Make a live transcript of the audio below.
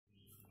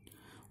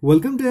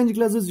Welcome to NG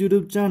Classes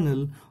YouTube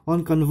channel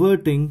on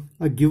converting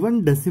a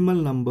given decimal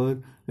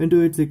number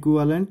into its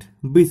equivalent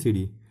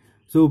BCD.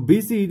 So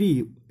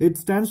BCD, it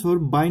stands for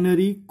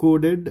binary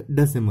coded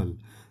decimal.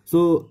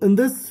 So in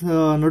this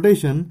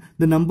notation,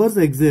 the numbers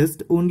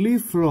exist only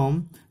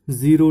from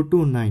 0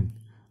 to 9,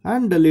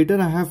 and later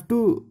I have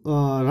to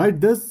write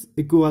this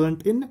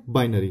equivalent in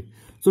binary.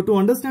 So to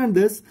understand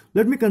this,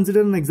 let me consider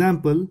an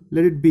example.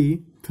 Let it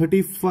be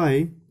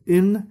 35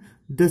 in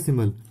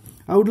decimal.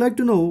 I would like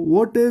to know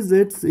what is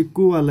its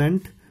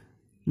equivalent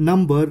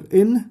number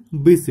in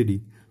BCD.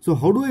 So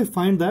how do I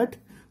find that?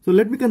 So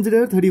let me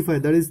consider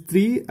 35, that is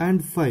 3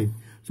 and 5.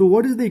 So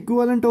what is the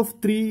equivalent of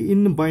 3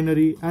 in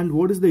binary and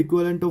what is the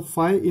equivalent of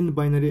 5 in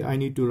binary? I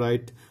need to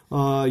write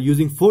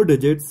using 4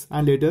 digits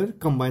and later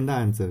combine the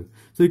answer.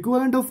 So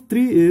equivalent of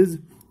 3 is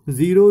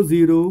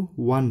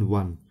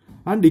 0011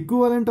 and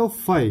equivalent of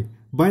 5,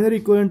 binary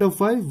equivalent of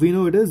 5, we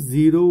know it is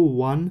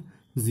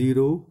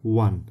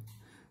 0101.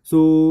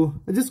 So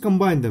I just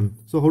combine them.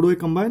 So how do I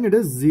combine? It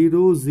is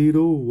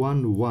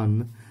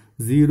 0011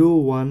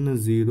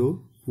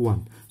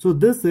 0101. So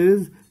this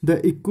is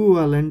the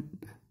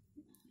equivalent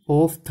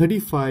of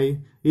 35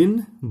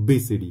 in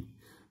BCD.